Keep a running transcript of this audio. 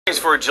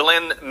For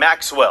Ghislaine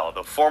Maxwell,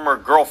 the former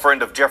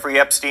girlfriend of Jeffrey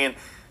Epstein,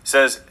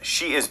 says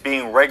she is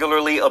being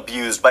regularly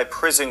abused by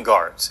prison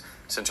guards.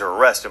 Since her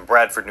arrest in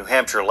Bradford, New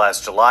Hampshire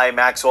last July,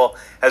 Maxwell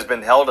has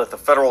been held at the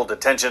Federal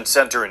Detention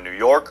Center in New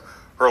York.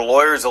 Her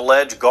lawyers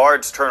allege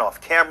guards turn off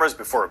cameras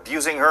before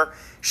abusing her,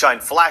 shine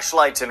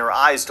flashlights in her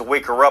eyes to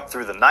wake her up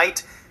through the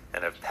night,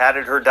 and have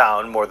patted her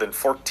down more than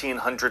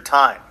 1,400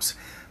 times.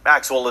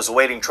 Maxwell is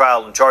awaiting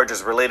trial on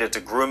charges related to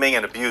grooming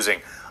and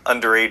abusing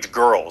underage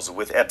girls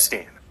with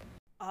Epstein.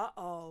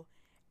 Uh-oh.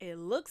 It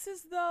looks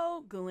as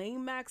though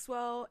Ghislaine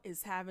Maxwell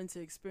is having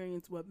to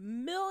experience what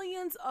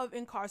millions of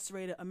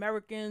incarcerated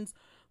Americans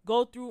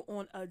go through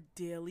on a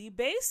daily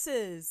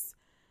basis.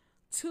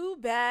 Too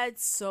bad,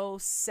 so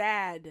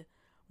sad.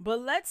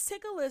 But let's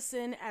take a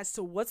listen as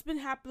to what's been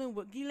happening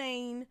with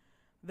Ghislaine,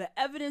 the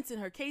evidence in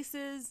her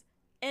cases,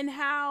 and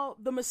how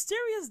the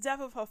mysterious death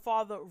of her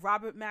father,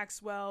 Robert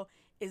Maxwell,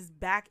 is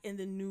back in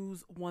the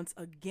news once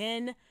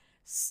again.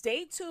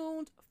 Stay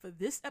tuned for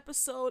this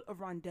episode of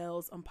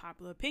Rondell's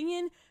Unpopular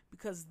Opinion,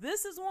 because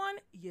this is one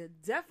you're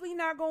definitely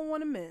not going to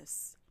want to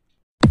miss.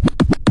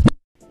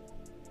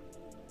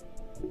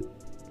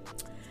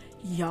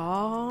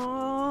 Y'all.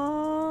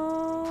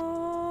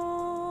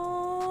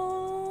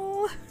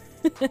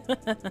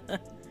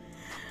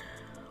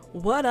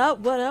 What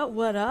up?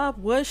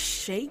 What's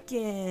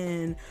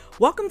shaking?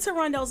 Welcome to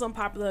Rondell's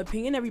Unpopular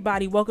Opinion,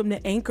 everybody. Welcome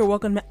to Anchor,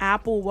 welcome to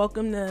Apple,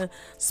 welcome to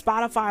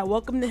Spotify,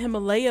 welcome to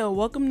Himalaya,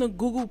 welcome to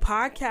Google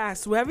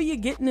Podcasts, wherever you're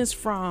getting this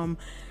from.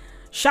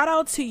 Shout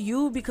out to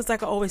you, because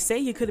like I always say,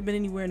 you could have been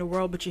anywhere in the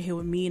world, but you're here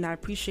with me, and I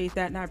appreciate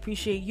that, and I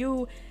appreciate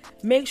you.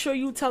 Make sure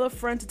you tell a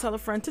friend to tell a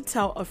friend to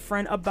tell a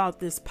friend about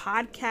this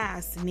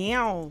podcast.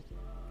 Now,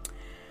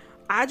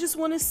 I just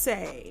want to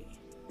say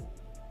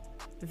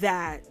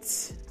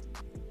that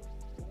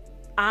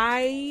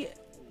I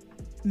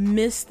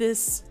miss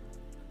this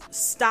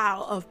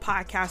style of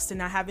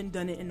podcasting. I haven't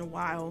done it in a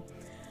while.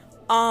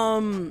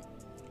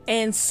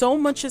 And so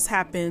much has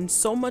happened.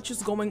 So much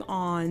is going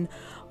on.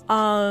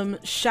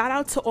 Shout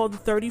out to all the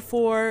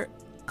 34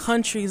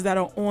 countries that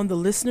are on the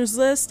listeners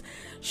list.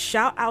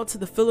 Shout out to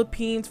the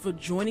Philippines for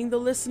joining the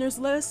listeners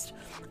list.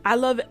 I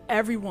love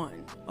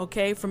everyone,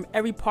 okay, from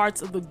every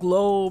parts of the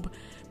globe.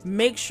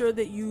 Make sure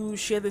that you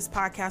share this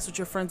podcast with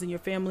your friends and your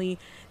family.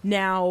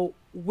 Now,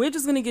 we're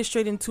just going to get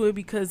straight into it,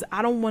 because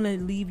I don't want to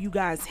leave you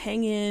guys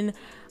hanging.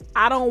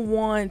 I don't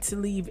want to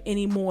leave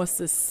any more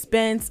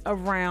suspense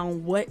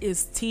around what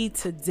is tea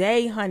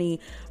today,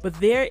 honey. But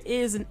there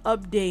is an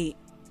update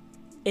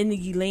in the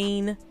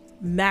Ghislaine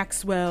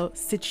Maxwell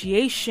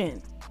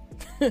situation.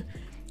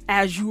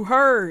 As you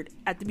heard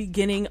at the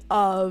beginning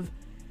of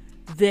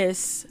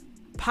this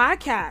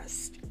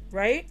podcast,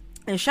 right?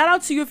 And shout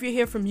out to you if you're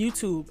here from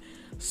YouTube.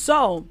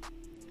 So,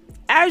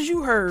 as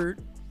you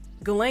heard,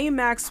 Ghislaine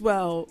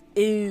Maxwell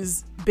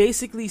is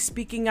basically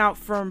speaking out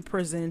from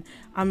prison.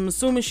 I'm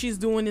assuming she's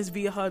doing this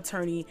via her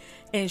attorney.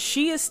 And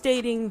she is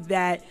stating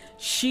that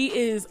she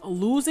is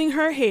losing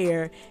her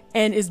hair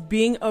and is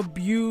being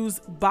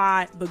abused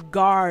by the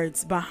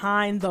guards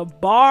behind the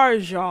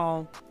bars,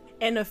 y'all.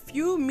 And a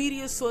few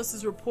media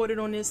sources reported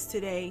on this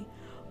today.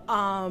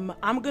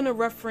 I'm going to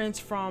reference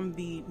from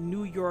the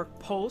New York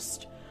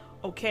Post.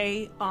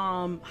 Okay,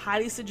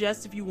 highly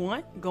suggest, if you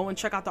want, go and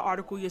check out the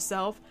article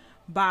yourself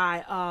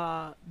by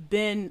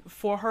Ben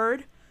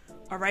Forherd.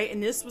 All right,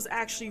 and this was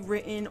actually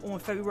written on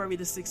February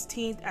the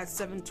 16th at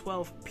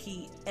 7:12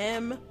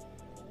 p.m.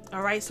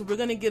 All right, so we're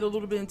gonna get a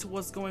little bit into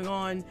what's going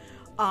on.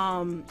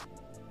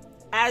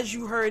 As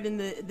you heard in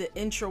the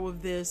intro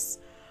of this,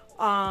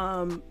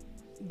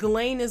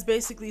 Ghislaine is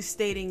basically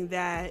stating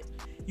that,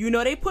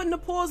 they putting the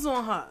pause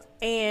on her.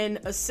 And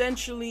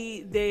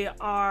essentially, they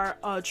are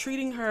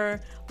treating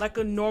her like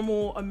a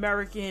normal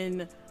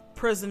American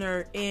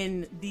prisoner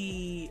in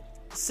the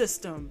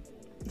system.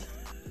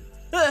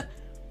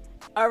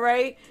 All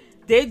right?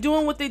 They're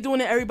doing what they're doing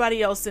to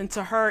everybody else. And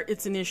to her,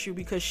 it's an issue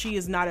because she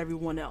is not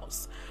everyone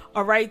else.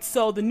 All right?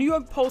 So the New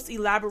York Post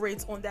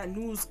elaborates on that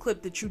news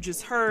clip that you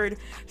just heard,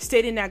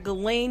 stating that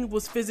Ghislaine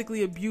was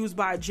physically abused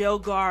by a jail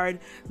guard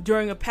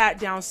during a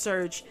pat-down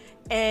search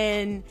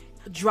and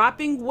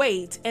dropping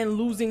weight and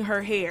losing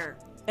her hair.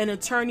 An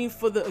attorney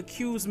for the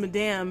accused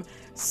madame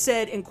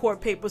said in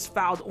court papers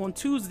filed on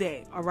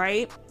Tuesday. All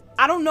right.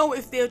 I don't know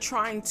if they're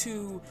trying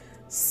to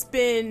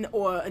spin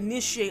or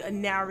initiate a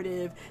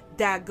narrative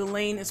that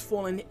Ghislaine is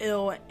falling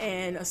ill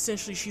and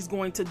essentially she's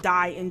going to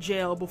die in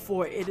jail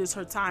before it is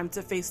her time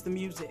to face the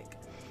music.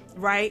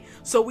 Right.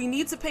 So we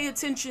need to pay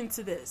attention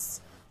to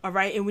this. All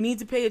right, and we need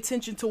to pay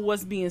attention to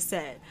what's being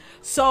said.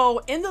 So,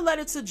 in the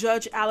letter to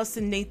Judge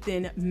Allison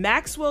Nathan,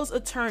 Maxwell's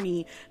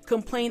attorney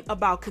complained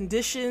about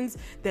conditions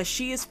that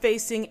she is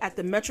facing at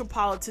the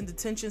Metropolitan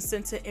Detention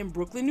Center in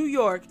Brooklyn, New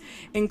York,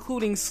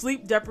 including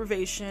sleep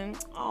deprivation,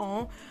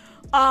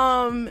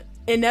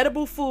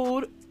 inedible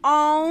food,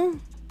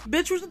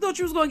 bitch, you thought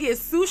you was gonna get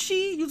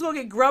sushi? You was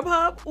gonna get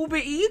Grubhub,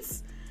 Uber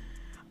Eats?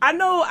 I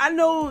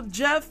know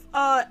Jeff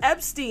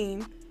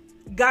Epstein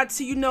got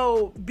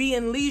to, be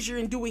in leisure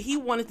and do what he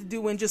wanted to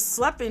do and just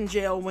slept in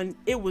jail when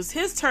it was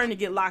his turn to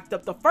get locked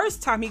up the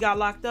first time he got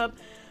locked up.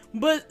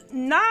 But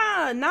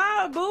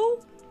nah,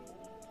 boo.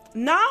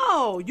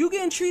 No, you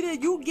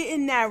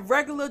getting that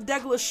regular,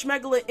 degular,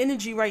 schmegular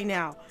energy right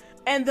now.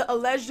 And the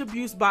alleged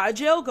abuse by a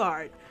jail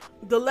guard.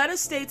 The letter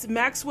states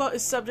Maxwell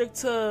is subject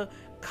to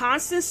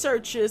constant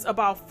searches,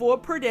 about 4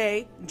 per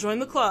day, join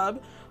the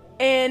club,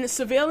 and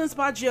surveillance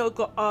by jail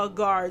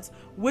guards,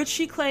 which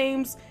she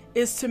claims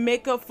is to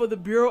make up for the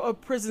Bureau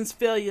of Prisons'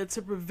 failure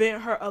to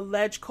prevent her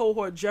alleged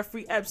cohort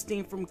Jeffrey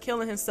Epstein from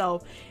killing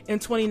himself in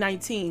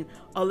 2019,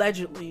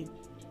 allegedly,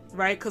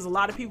 right? Because a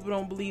lot of people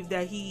don't believe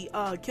that he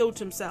killed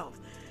himself.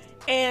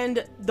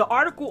 And the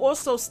article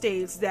also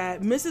states that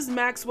Mrs.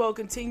 Maxwell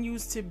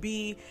continues to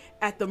be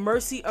at the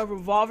mercy of a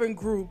revolving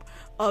group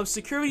of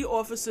security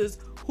officers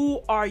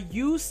who are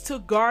used to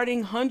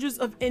guarding hundreds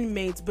of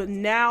inmates, but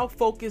now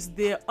focus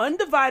their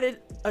undivided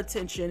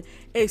attention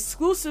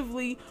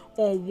exclusively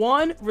on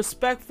one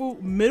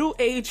respectful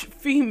middle-aged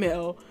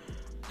female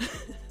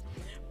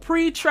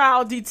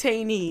pre-trial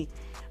detainee.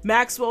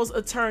 Maxwell's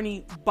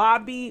attorney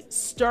Bobby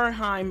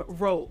Sternheim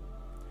wrote,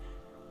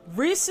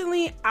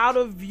 recently out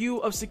of view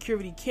of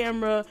security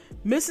camera,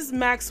 Mrs.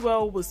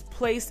 Maxwell was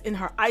placed in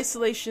her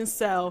isolation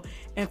cell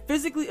and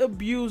physically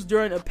abused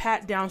during a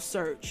pat-down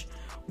search.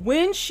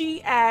 When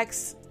she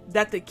asked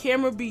that the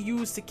camera be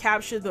used to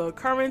capture the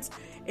occurrence,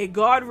 a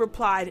guard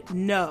replied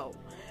no.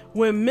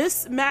 When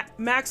Miss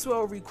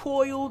Maxwell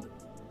recoiled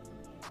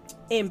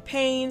in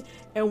pain,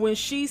 and when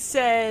she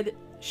said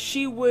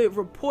she would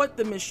report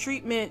the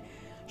mistreatment,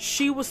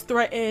 she was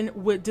threatened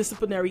with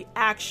disciplinary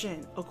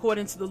action,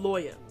 according to the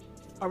lawyer.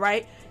 All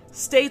right.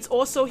 States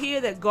also here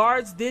that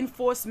guards then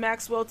forced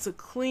Maxwell to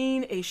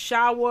clean a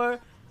shower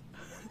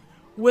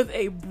with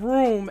a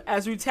broom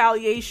as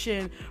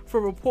retaliation for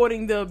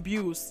reporting the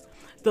abuse.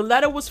 The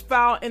letter was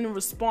filed in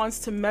response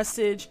to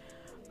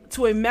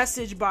a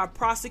message by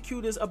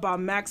prosecutors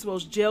about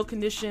Maxwell's jail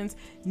conditions.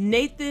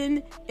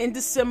 Nathan in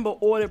December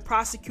ordered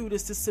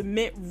prosecutors to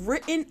submit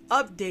written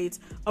updates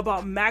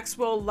about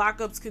Maxwell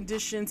lockup's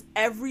conditions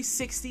every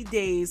 60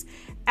 days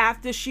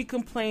after she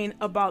complained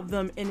about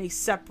them in a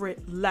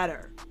separate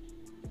letter.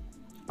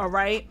 All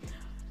right.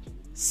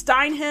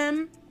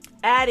 Steinheim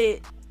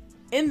added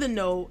in the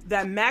note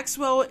that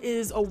Maxwell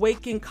is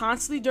awakened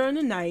constantly during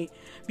the night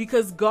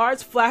because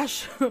guards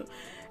flash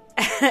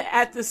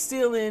at the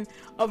ceiling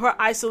of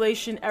her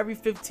isolation every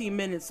 15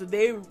 minutes. So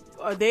they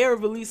are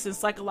releasing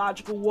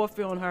psychological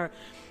warfare on her.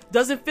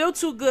 Doesn't feel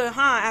too good,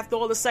 huh? After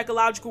all the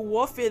psychological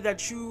warfare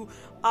that you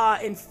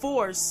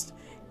enforced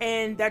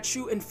and that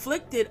you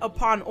inflicted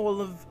upon all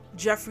of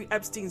Jeffrey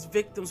Epstein's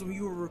victims when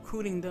you were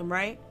recruiting them,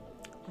 right?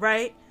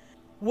 Right?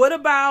 What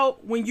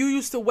about when you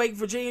used to wake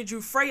Virginia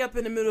Giuffre up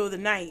in the middle of the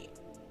night?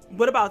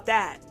 What about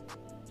that?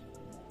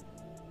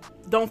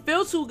 Don't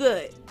feel too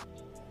good.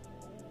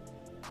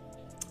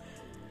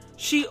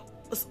 She's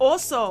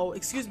also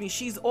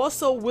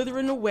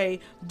withering away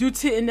due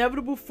to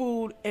inevitable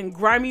food and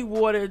grimy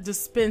water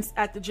dispensed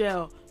at the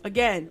jail.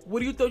 Again, what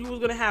do you thought you was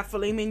gonna have?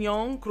 Filet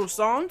mignon,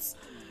 croissants?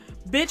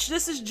 Bitch,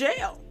 this is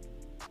jail.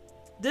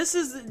 This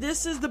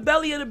is the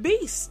belly of the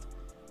beast.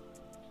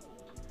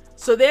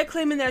 So they're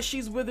claiming that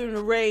she's withering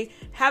away,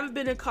 having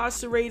been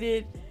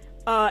incarcerated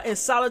in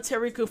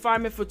solitary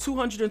confinement for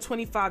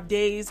 225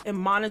 days and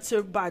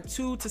monitored by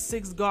 2 to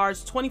 6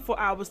 guards 24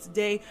 hours a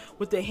day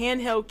with a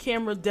handheld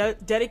camera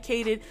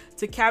dedicated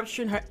to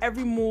capturing her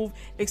every move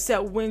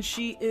except when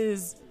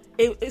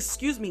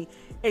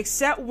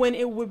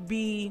it would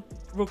be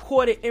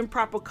recorded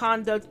improper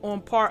conduct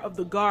on part of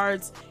the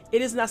guards.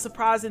 It is not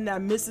surprising that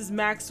Mrs.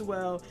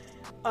 Maxwell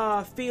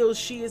feels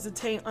she is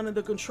detained under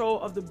the control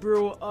of the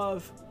Bureau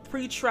of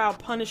Pretrial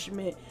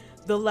Punishment,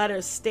 the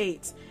letter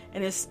states.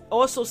 And it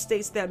also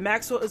states that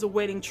Maxwell is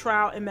awaiting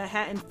trial in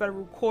Manhattan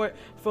federal court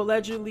for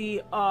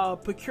allegedly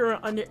procuring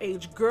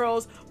underage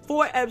girls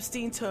for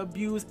Epstein to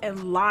abuse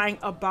and lying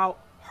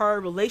about her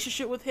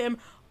relationship with him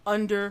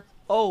under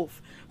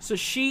oath. So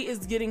she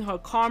is getting her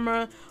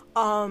karma.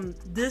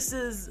 This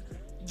is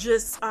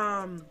just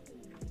a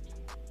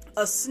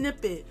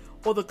snippet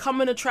or the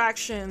coming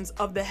attractions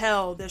of the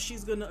hell that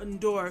she's going to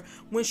endure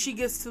when she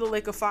gets to the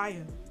lake of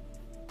fire.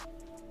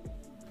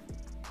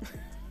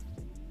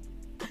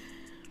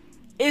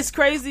 It's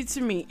crazy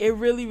to me. It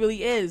really,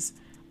 really is.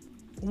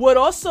 What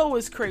also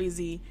is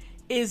crazy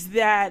is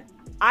that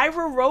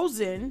Ira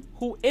Rosen,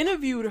 who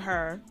interviewed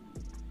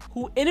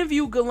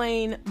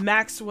Ghislaine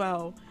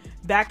Maxwell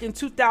back in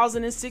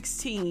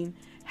 2016,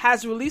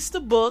 has released a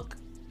book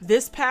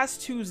this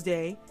past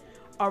Tuesday.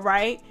 All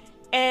right.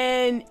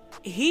 And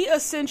he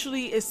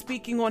essentially is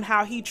speaking on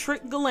how he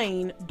tricked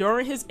Ghislaine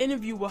during his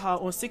interview with her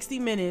on 60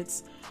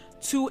 Minutes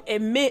to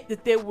admit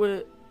that there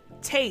were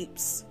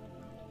tapes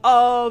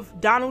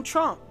of Donald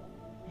Trump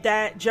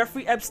that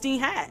Jeffrey Epstein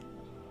had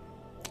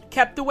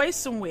kept away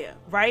somewhere,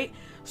 right?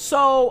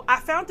 So I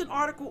found an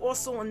article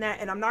also on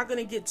that, and I'm not going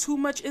to get too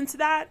much into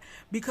that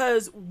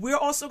because we're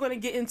also going to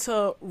get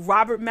into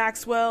Robert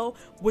Maxwell,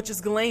 which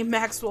is Ghislaine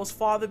Maxwell's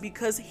father,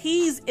 because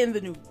he's in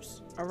the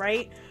news, all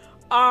right?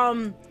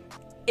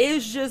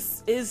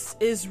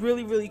 is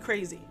really, really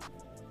crazy.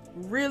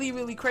 Really,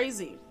 really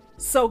crazy.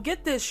 So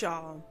get this,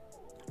 y'all.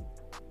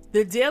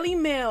 The Daily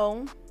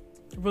Mail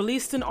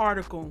released an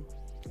article,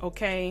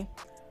 okay,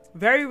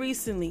 very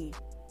recently,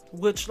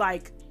 which,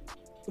 like,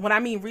 when I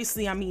mean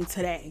recently, I mean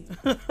today,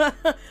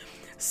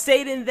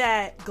 stating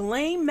that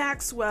Ghislaine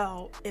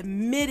Maxwell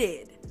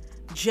admitted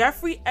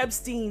Jeffrey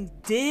Epstein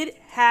did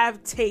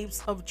have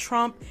tapes of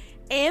Trump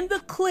and the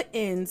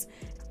Clintons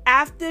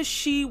after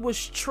she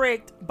was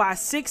tricked by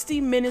 60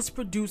 Minutes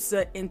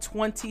producer in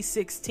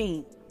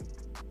 2016.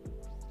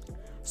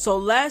 So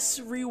let's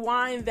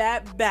rewind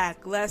that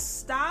back. Let's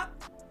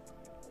stop.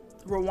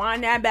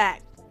 Rewind that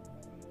back.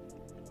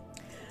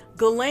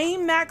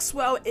 Ghislaine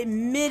Maxwell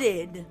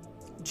admitted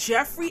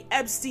Jeffrey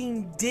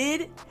Epstein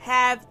did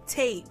have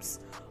tapes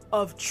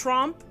of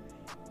Trump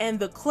and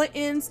the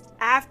Clintons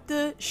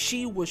after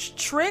she was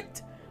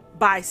tricked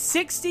by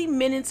 60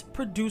 Minutes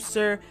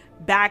producer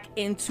back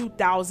in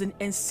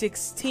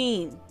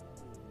 2016.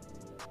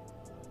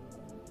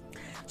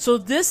 So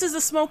this is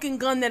a smoking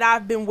gun that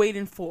I've been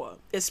waiting for,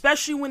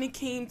 especially when it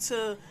came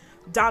to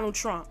Donald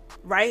Trump,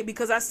 right?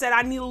 Because I said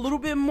I need a little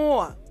bit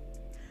more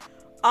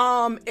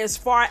as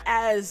far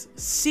as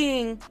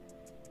seeing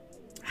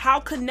how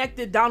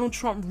connected Donald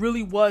Trump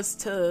really was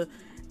to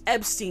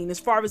Epstein as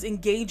far as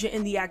engaging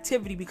in the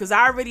activity, because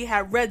I already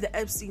had read the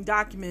Epstein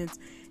documents,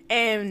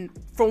 and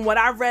from what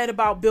I read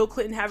about Bill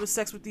Clinton having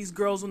sex with these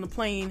girls on the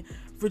plane,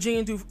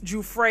 Virginia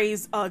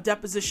Giuffre's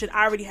deposition,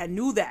 I already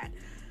knew that.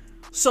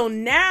 So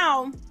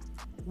now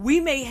we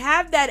may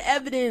have that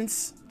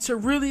evidence to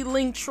really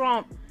link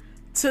Trump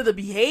to the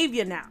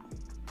behavior now,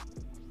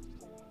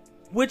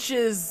 which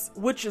is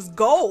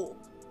gold,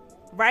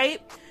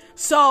 right?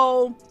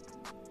 So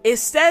it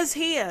says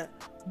here,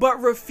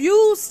 but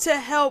refused to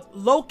help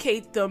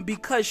locate them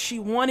because she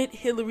wanted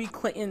Hillary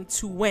Clinton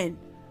to win.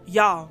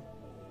 Y'all,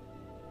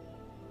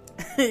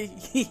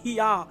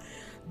 y'all,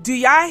 do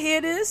y'all hear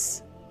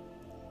this?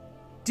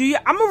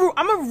 I'm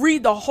gonna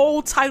read the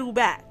whole title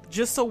back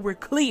just so we're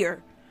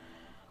clear.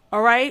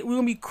 All right, we're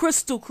gonna be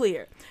crystal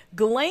clear.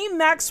 Ghislaine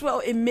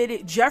Maxwell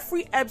admitted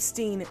Jeffrey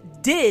Epstein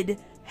did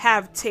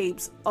have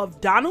tapes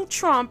of Donald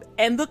Trump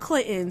and the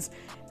Clintons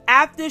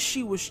after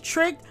she was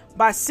tricked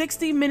by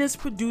 60 Minutes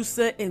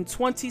producer in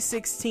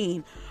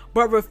 2016,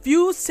 but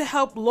refused to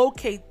help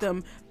locate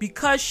them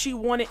because she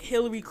wanted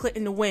Hillary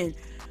Clinton to win.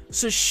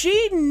 So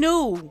she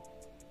knew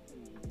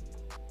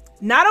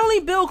not only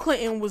Bill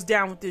Clinton was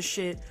down with this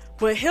shit,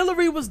 but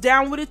Hillary was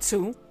down with it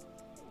too.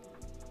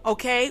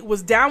 Okay,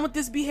 was down with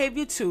this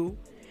behavior too.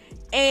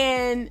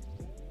 And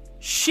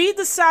she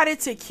decided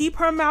to keep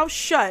her mouth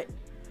shut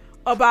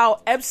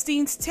about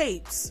Epstein's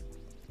tapes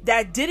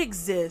that did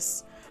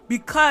exist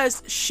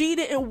because she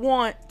didn't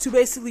want to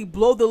basically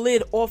blow the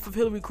lid off of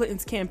Hillary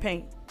Clinton's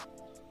campaign.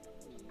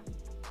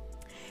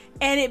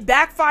 And it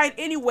backfired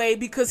anyway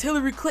because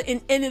Hillary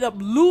Clinton ended up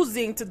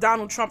losing to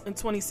Donald Trump in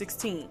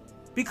 2016.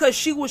 Because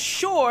she was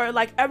sure,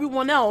 like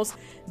everyone else,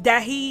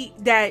 that he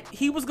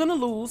was going to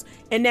lose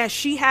and that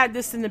she had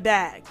this in the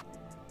bag.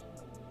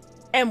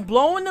 And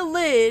blowing the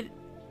lid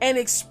and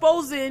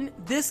exposing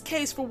this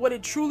case for what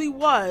it truly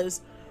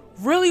was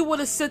really would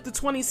have set the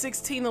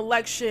 2016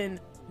 election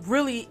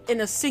really in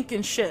a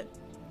sinking ship.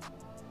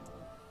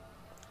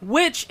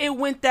 Which it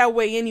went that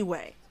way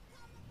anyway.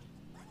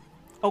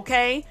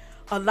 Okay?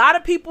 A lot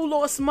of people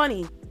lost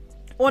money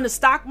on the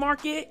stock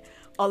market.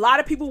 A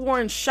lot of people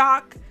were in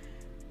shock.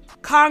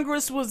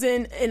 Congress was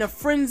in a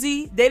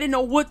frenzy. They didn't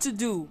know what to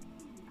do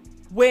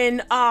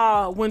when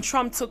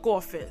Trump took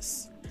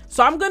office.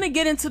 So I'm going to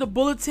get into the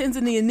bulletins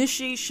and the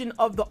initiation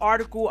of the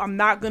article. I'm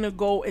not going to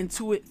go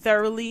into it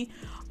thoroughly.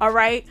 All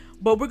right.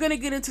 But we're going to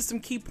get into some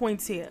key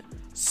points here.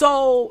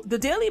 So the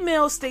Daily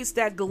Mail states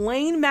that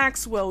Ghislaine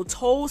Maxwell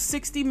told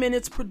 60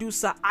 Minutes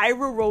producer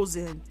Ira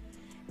Rosen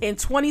in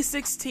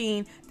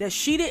 2016 that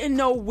she didn't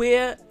know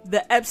where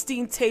the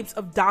Epstein tapes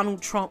of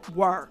Donald Trump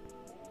were.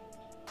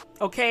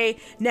 Okay,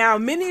 now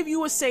many of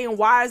you are saying,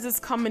 why is this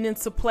coming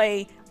into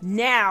play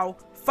now,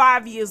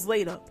 5 years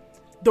later?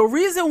 The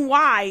reason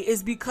why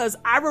is because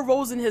Ira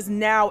Rosen has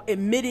now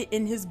admitted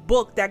in his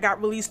book that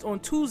got released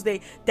on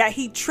Tuesday that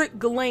he tricked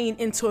Ghislaine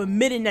into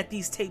admitting that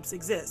these tapes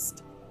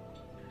exist.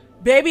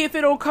 Baby, if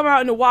it don't come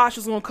out in the wash,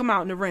 it's gonna come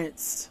out in the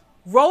rinse.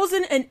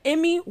 Rosen, an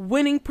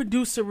Emmy-winning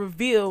producer,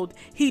 revealed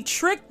he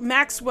tricked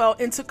Maxwell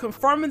into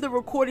confirming the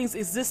recordings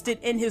existed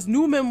in his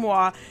new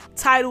memoir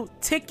titled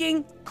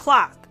Ticking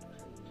Clock.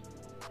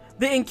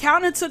 The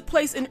encounter took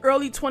place in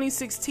early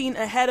 2016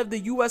 ahead of the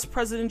U.S.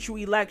 presidential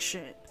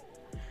election.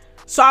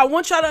 So I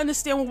want y'all to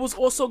understand what was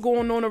also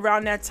going on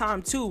around that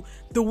time too.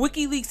 The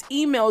WikiLeaks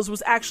emails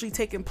was actually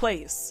taking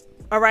place.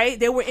 All right.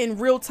 They were in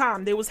real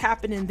time. They was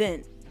happening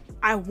then.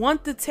 I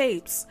want the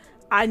tapes.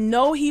 I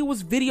know he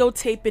was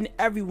videotaping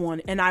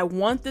everyone, and I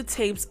want the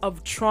tapes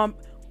of Trump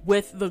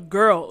with the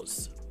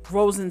girls,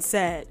 Rosen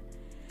said,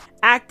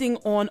 acting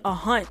on a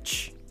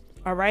hunch.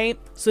 All right.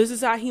 So this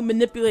is how he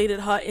manipulated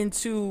her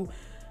into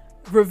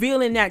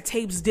revealing that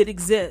tapes did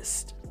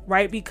exist.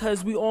 right?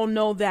 Because we all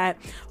know that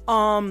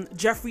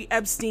Jeffrey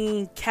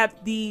Epstein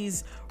kept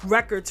these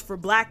records for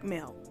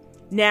blackmail.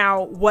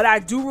 Now, what I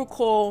do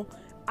recall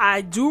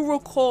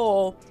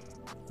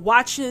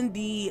watching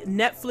the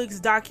Netflix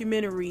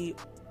documentary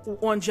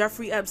on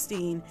Jeffrey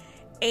Epstein,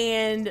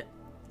 and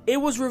it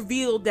was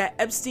revealed that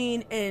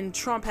Epstein and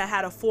Trump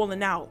had a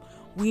falling out.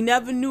 We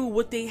never knew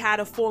what they had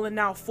a falling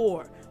out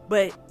for,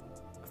 but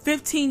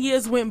 15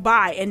 years went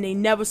by and they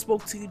never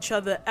spoke to each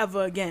other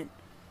ever again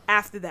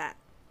after that.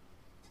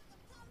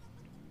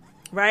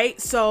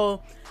 Right?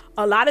 So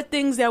a lot of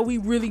things that we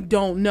really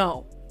don't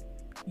know,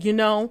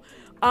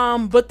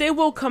 but they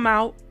will come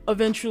out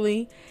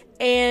eventually.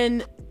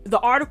 And the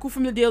article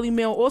from the Daily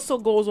Mail also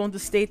goes on to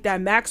state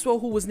that Maxwell,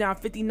 who was now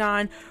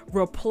 59,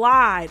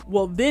 replied,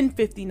 then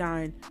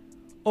 59,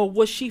 or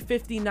was she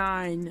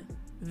 59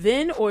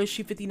 then, or is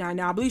she 59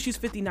 now? I believe she's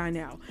 59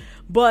 now.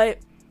 But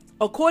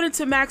according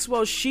to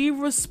Maxwell, she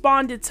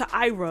responded to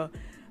Ira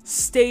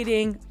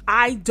stating,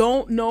 "I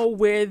don't know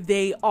where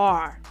they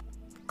are,"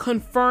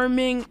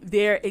 confirming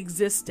their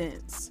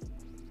existence.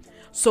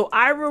 So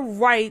Ira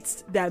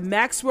writes that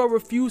Maxwell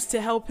refused to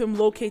help him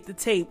locate the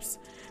tapes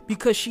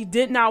because she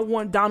did not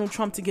want Donald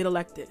Trump to get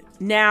elected.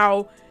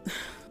 Now,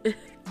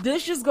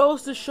 this just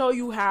goes to show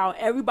you how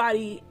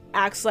everybody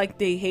acts like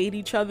they hate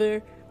each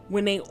other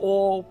when they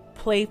all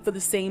play for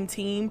the same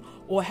team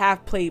or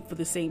have played for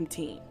the same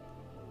team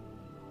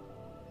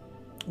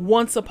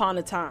once upon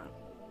a time.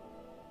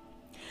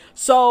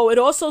 So it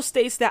also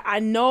states that I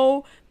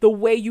know the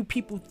way you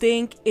people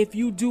think. If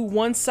you do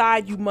one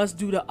side, you must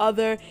do the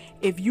other.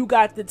 If you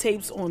got the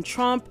tapes on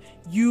Trump,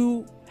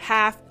 you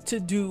have to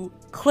do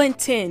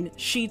Clinton,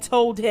 she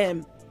told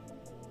him.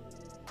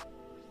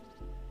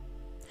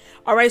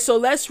 All right, so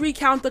let's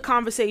recount the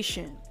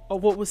conversation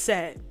of what was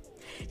said.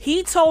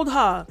 He told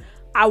her,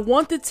 "I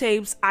want the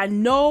tapes. I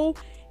know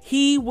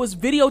he was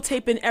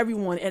videotaping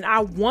everyone, and I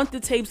want the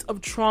tapes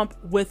of Trump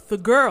with the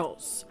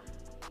girls."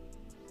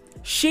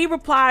 She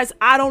replies,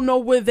 "I don't know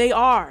where they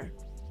are,"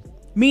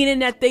 meaning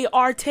that they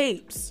are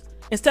tapes.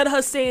 Instead of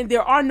her saying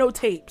there are no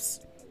tapes,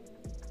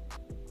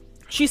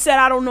 she said,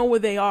 "I don't know where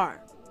they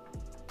are.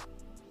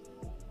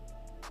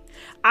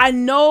 I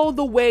know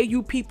the way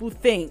you people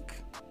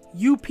think."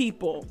 You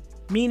people,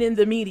 meaning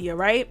the media,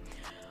 right?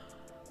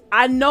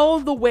 "I know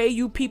the way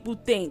you people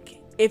think.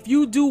 If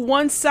you do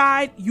one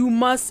side, you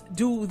must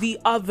do the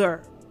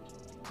other.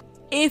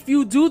 If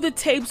you do the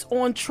tapes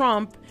on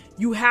Trump,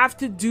 you have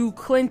to do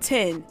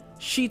Clinton,"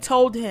 she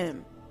told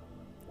him.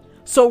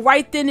 So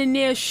right then and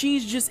there,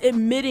 she's just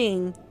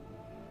admitting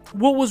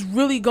what was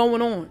really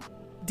going on.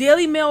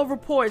 Daily Mail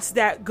reports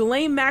that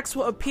Ghislaine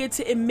Maxwell appeared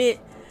to admit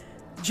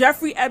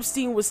Jeffrey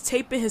Epstein was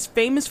taping his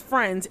famous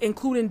friends,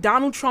 including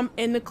Donald Trump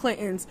and the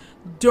Clintons,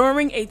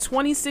 during a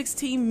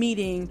 2016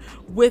 meeting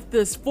with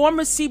this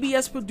former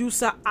CBS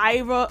producer,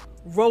 Ira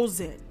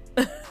Rosen.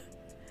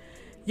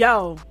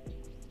 Yo,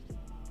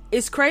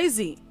 it's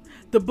crazy.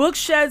 The book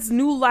sheds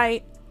new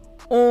light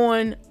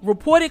on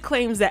reported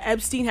claims that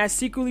Epstein has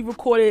secretly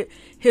recorded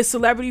his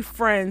celebrity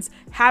friends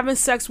having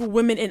sex with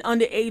women and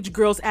underage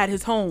girls at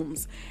his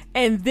homes,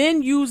 and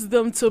then use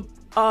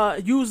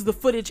the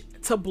footage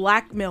to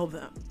blackmail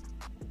them.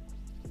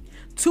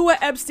 Two of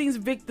Epstein's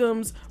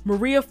victims,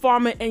 Maria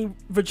Farmer and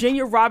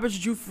Virginia Roberts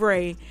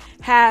Giuffre,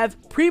 have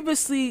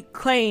previously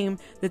claimed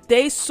that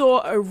they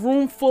saw a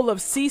room full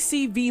of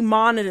CCTV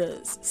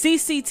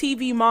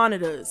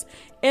monitors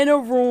in a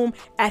room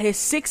at his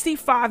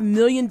 $65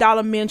 million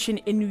mansion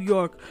in New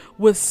York,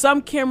 with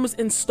some cameras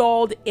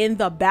installed in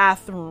the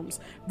bathrooms.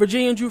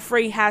 Virginia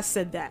Giuffre has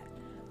said that,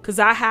 because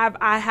I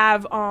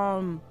have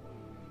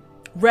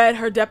read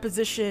her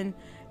deposition,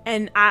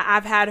 and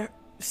I've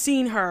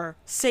seen her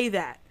say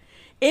that.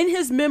 In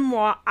his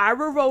memoir,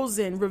 Ira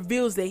Rosen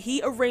reveals that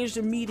he arranged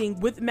a meeting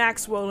with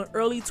Maxwell in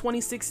early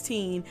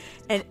 2016,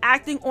 and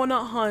acting on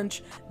a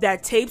hunch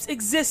that tapes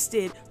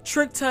existed,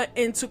 tricked her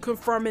into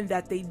confirming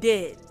that they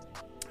did.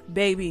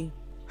 Baby.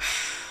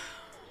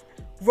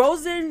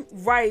 Rosen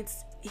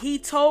writes he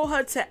told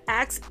her to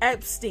ask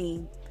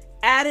Epstein,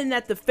 adding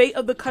that the fate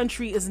of the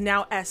country is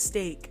now at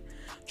stake.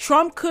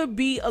 Trump could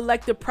be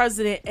elected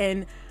president,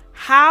 and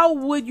how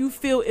would you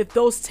feel if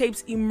those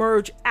tapes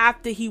emerge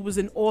after he was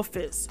in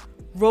office?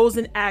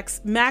 Rosen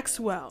asked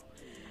Maxwell.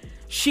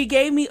 She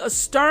gave me a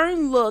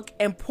stern look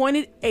and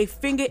pointed a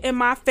finger in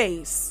my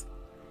face.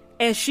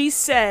 And she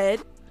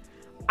said,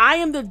 "I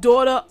am the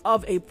daughter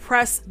of a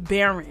press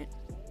baron.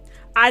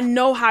 I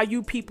know how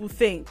you people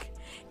think.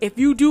 If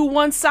you do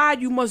one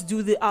side, you must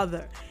do the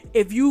other.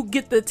 If you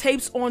get the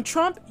tapes on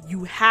Trump,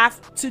 you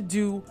have to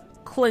do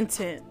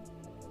Clinton."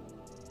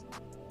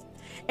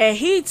 And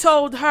he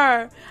told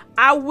her,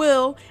 "I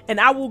will, and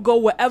I will go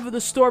wherever the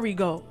story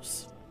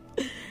goes."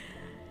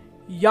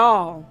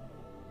 Y'all,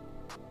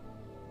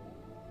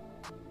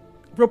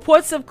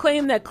 Reports have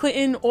claimed that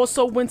Clinton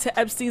also went to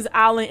Epstein's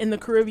Island in the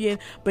Caribbean,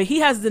 but he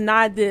has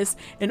denied this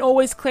and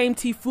always claimed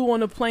he flew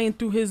on a plane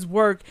through his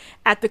work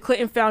at the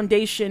Clinton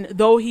Foundation,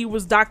 though he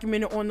was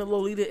documented on the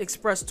Lolita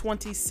Express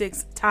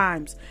 26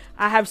 times.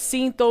 I have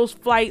seen those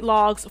flight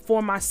logs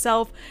for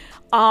myself.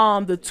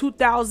 The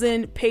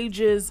 2,000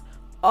 pages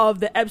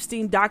of the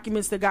Epstein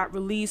documents that got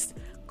released,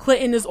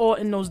 Clinton is all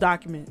in those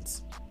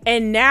documents.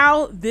 And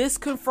now this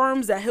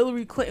confirms that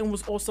Hillary Clinton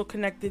was also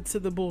connected to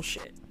the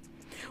bullshit.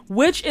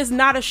 Which is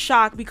not a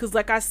shock because,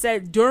 like I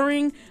said,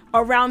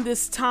 around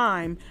this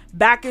time,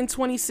 back in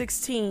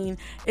 2016,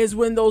 is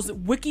when those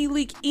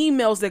WikiLeaks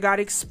emails that got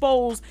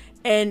exposed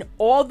and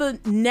all the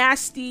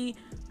nasty,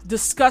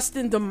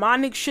 disgusting,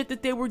 demonic shit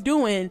that they were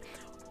doing,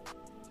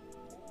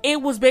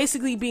 it was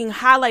basically being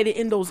highlighted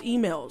in those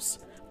emails.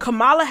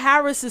 Kamala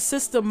Harris's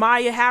sister,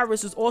 Maya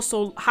Harris, is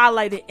also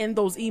highlighted in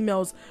those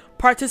emails,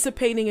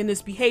 participating in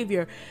this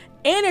behavior.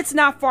 And it's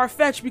not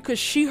far-fetched because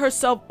she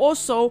herself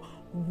also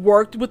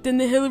worked within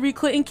the Hillary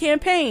Clinton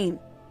campaign.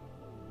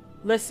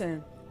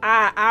 Listen,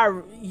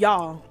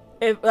 y'all,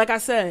 like I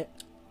said,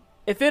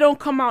 if it don't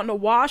come out in the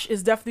wash,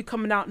 it's definitely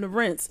coming out in the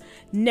rinse.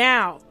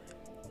 Now,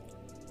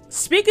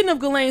 speaking of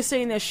Ghislaine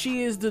saying that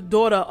she is the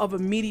daughter of a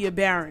media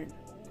baron,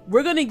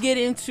 we're going to get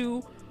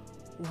into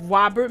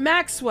Robert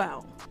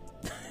Maxwell.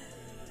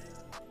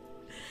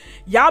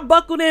 Y'all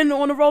buckled in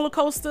on the roller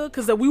coaster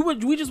because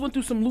we just went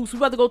through some loops. We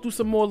about to go through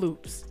some more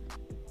loops.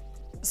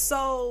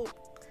 So,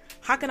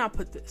 how can I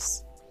put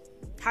this?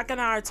 How can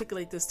I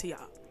articulate this to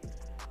y'all?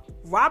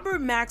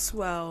 Robert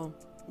Maxwell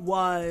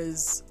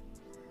was,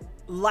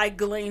 like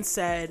Ghislaine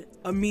said,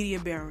 a media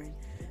baron.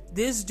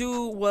 This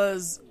dude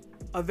was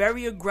a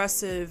very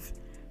aggressive,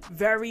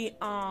 very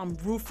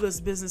ruthless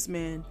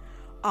businessman.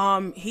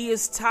 He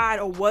is tied,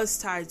 or was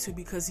tied to,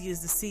 because he is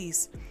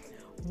deceased,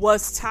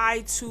 was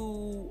tied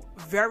to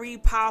very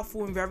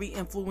powerful and very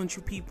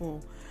influential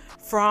people,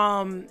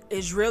 from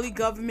Israeli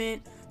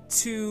government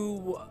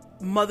to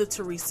Mother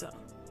Teresa.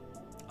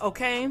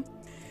 Okay?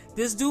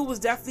 This dude was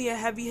definitely a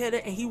heavy hitter,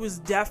 and he was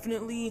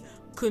definitely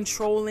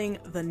controlling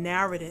the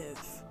narrative.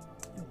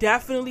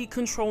 Definitely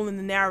controlling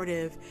the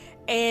narrative.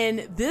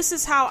 And this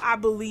is how I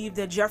believe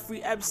that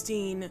Jeffrey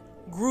Epstein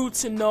grew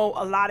to know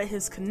a lot of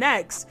his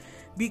connects,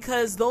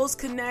 because those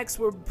connects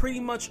were pretty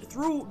much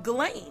through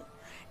Ghislaine.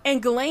 And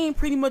Ghislaine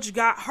pretty much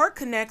got her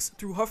connects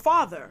through her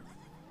father.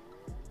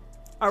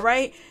 All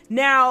right?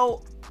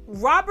 Now,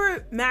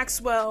 Robert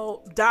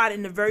Maxwell died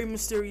in a very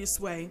mysterious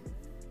way.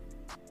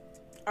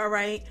 All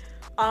right?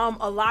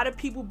 A lot of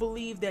people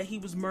believe that he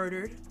was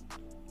murdered.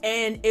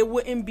 And it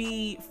wouldn't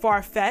be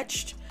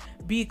far-fetched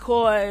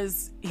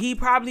because he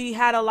probably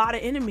had a lot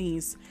of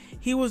enemies.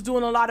 He was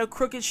doing a lot of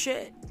crooked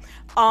shit.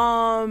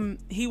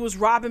 He was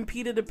robbing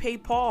Peter to pay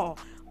Paul.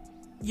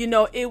 You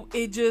know,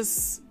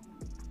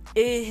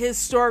 his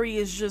story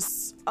is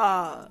just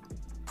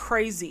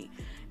crazy.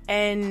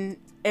 And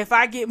if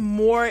I get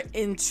more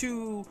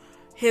into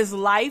his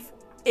life,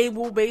 it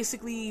will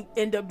basically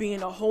end up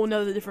being a whole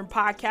nother different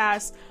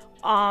podcast.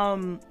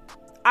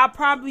 I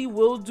probably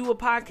will do a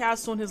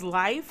podcast on his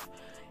life,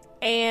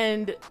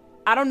 and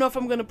I don't know if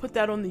I'm going to put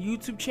that on the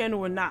YouTube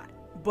channel or not.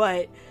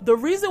 But the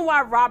reason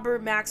why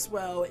Robert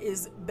Maxwell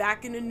is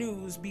back in the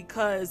news,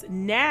 because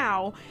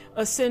now,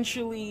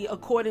 essentially,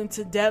 according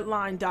to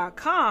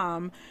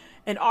Deadline.com,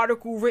 an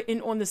article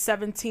written on the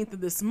 17th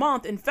of this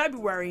month in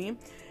February,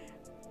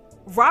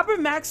 Robert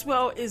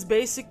Maxwell is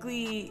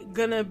basically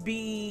gonna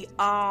be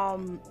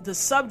the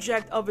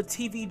subject of a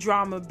TV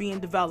drama being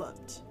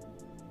developed.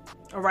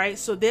 All right,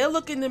 so they're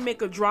looking to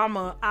make a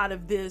drama out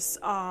of this,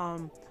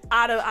 out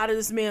of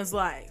this man's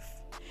life.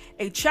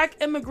 A Czech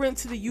immigrant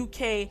to the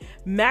UK,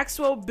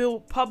 Maxwell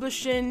built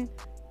publishing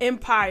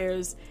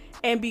empires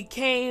and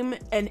became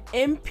an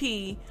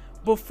MP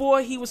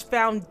before he was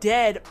found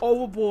dead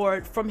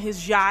overboard from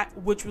his yacht,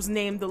 which was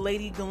named the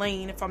Lady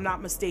Ghislaine, if I'm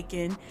not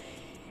mistaken.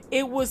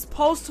 It was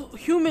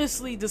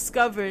posthumously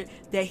discovered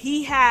that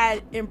he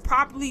had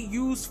improperly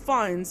used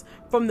funds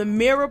from the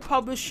Mirror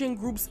Publishing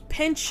Group's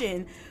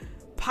pension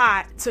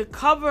pot to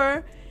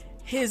cover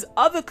his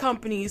other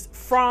companies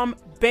from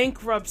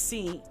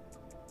bankruptcy.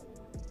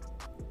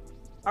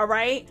 All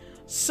right,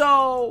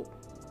 so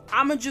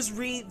I'm gonna just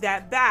read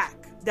that back.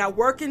 That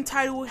working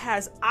title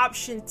has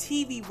optioned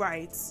TV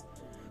rights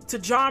to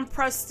John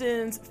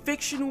Preston's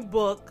fictional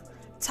book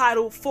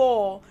titled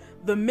Fall: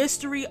 The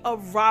Mystery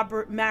of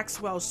Robert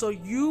Maxwell. So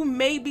you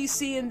may be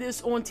seeing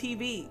this on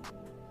TV.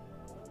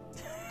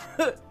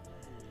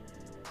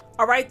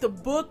 All right, the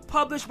book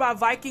published by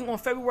Viking on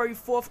February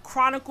 4th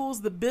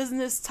chronicles the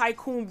business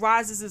tycoon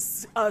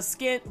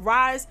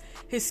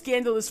his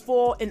scandalous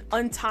fall and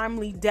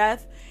untimely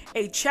death.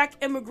 A Czech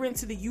immigrant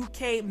to the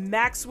UK,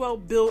 Maxwell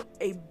built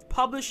a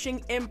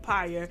publishing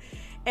empire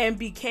and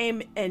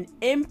became an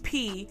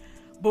MP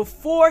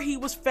before he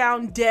was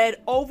found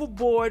dead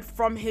overboard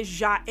from his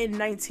yacht in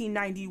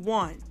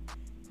 1991.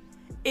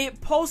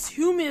 It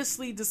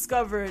posthumously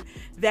discovered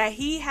that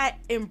he had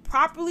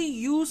improperly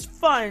used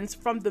funds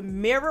from the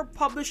Mirror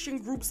Publishing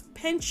Group's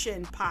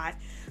pension pot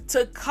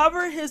to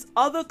cover his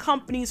other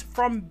companies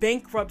from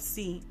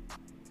bankruptcy.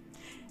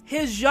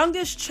 His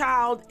youngest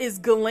child is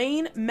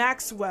Ghislaine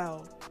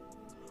Maxwell,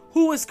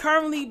 who has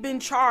currently been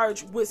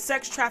charged with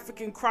sex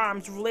trafficking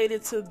crimes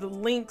related to the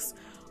links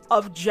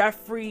of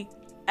Jeffrey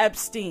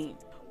Epstein.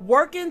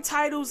 Working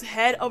Title's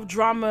head of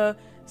drama,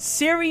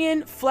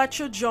 Syrian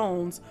Fletcher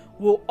Jones,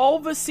 will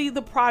oversee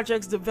the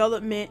project's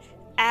development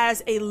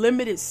as a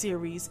limited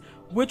series,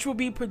 which will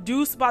be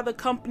produced by the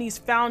company's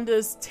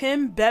founders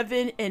Tim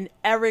Bevan and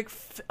Eric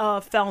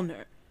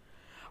Fellner.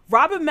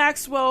 Robert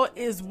Maxwell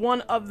is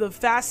one of the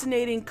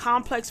fascinating,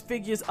 complex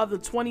figures of the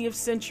 20th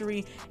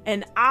century,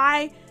 and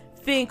I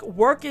think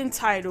Working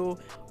Title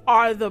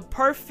are the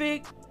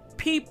perfect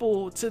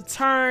people to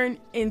turn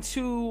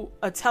into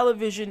a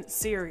television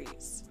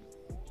series.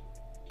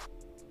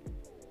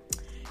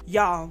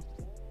 Y'all.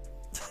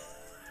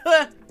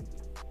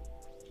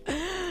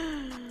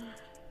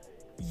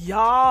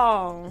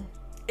 Y'all.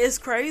 It's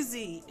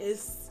crazy.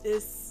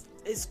 It's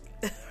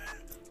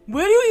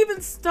where do you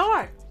even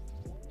start?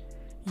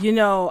 You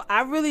know,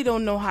 I really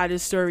don't know how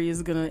this story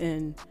is gonna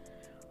end.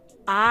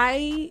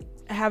 I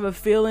have a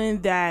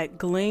feeling that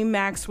Ghislaine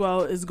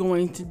Maxwell is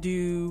going to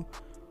do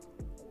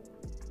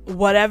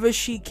whatever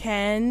she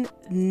can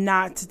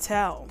not to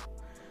tell,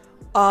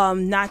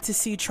 not to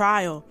see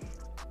trial.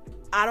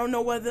 I don't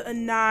know whether or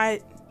not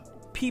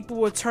people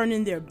were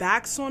turning their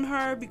backs on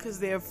her because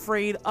they're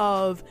afraid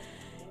of,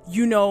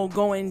 you know,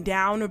 going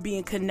down or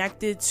being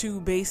connected to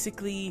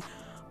basically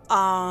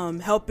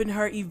helping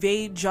her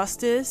evade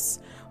justice.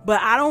 But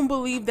I don't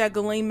believe that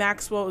Ghislaine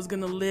Maxwell is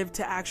going to live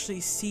to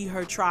actually see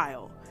her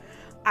trial.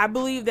 I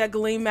believe that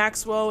Ghislaine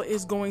Maxwell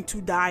is going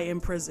to die in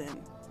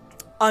prison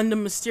under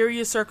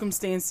mysterious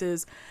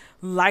circumstances,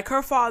 like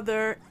her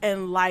father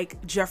and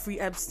like Jeffrey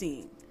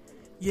Epstein.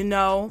 You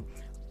know,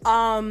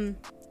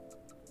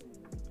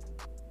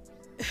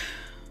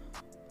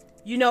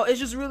 you know, it's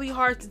just really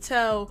hard to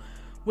tell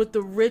with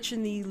the rich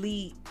and the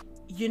elite,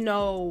 you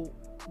know,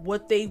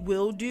 what they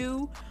will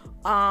do.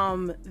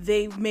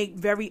 They make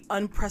very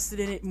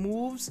unprecedented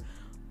moves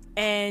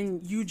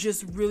and you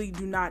just really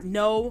do not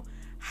know.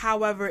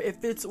 However,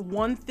 if it's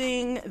one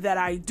thing that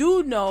I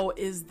do know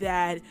is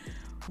that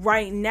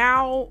right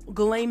now,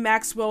 Ghislaine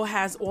Maxwell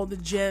has all the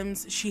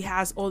gems. She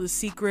has all the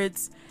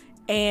secrets.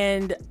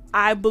 And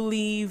I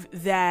believe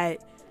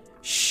that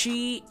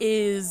she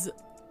is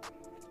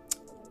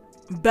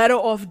better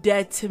off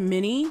dead to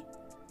many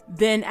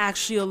than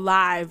actually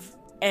alive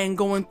and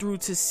going through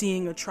to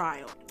seeing a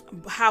trial.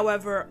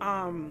 However,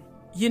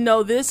 you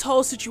know, this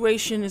whole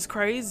situation is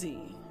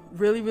crazy.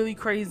 Really, really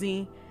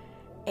crazy.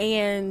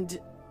 And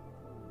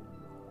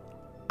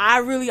I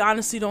really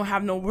honestly don't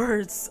have no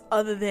words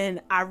other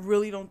than I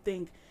really don't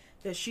think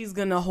that she's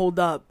gonna hold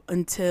up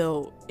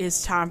until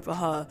it's time for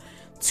her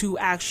to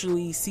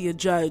actually see a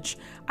judge.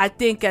 I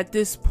think at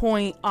this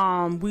point,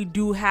 we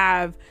do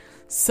have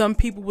some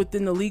people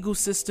within the legal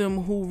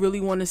system who really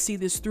want to see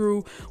this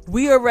through.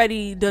 We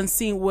already done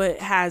seen what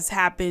has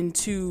happened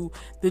to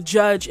the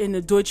judge in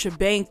the Deutsche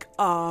Bank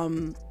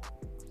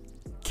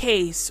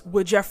case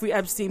with Jeffrey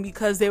Epstein,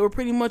 because they were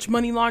pretty much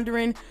money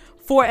laundering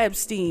for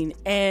Epstein.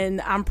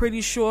 And I'm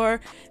pretty sure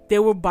they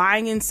were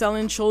buying and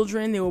selling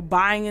children. They were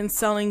buying and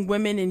selling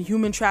women in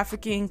human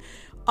trafficking,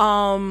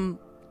 and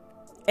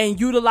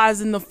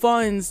utilizing the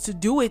funds to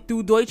do it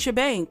through Deutsche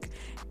Bank.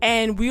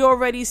 And we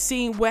already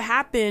seen what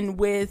happened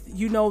with,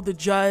 you know, the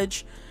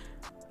judge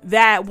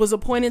that was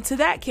appointed to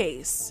that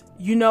case.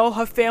 You know,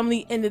 her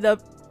family ended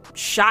up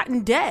shot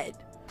and dead.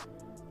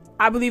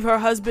 I believe her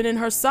husband and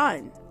her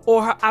son,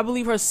 I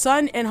believe her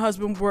son and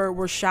husband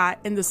were shot,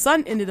 and the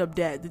son ended up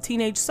dead, the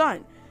teenage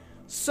son.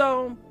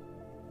 So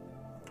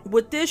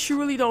with this, you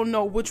really don't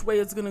know which way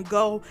it's going to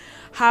go.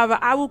 However,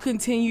 I will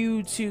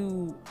continue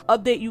to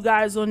update you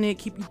guys on it,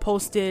 keep you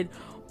posted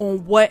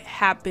on what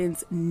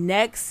happens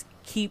next.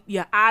 Keep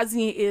your eyes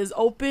and your ears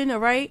open, all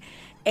right?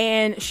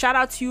 And shout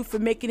out to you for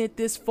making it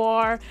this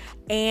far.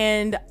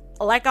 And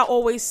like I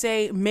always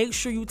say, make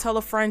sure you tell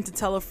a friend to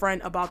tell a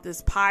friend about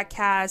this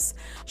podcast.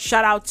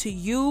 Shout out to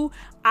you.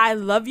 I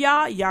love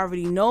y'all. Y'all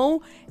already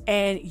know.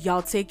 And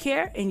y'all take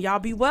care and y'all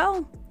be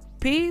well.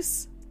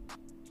 Peace.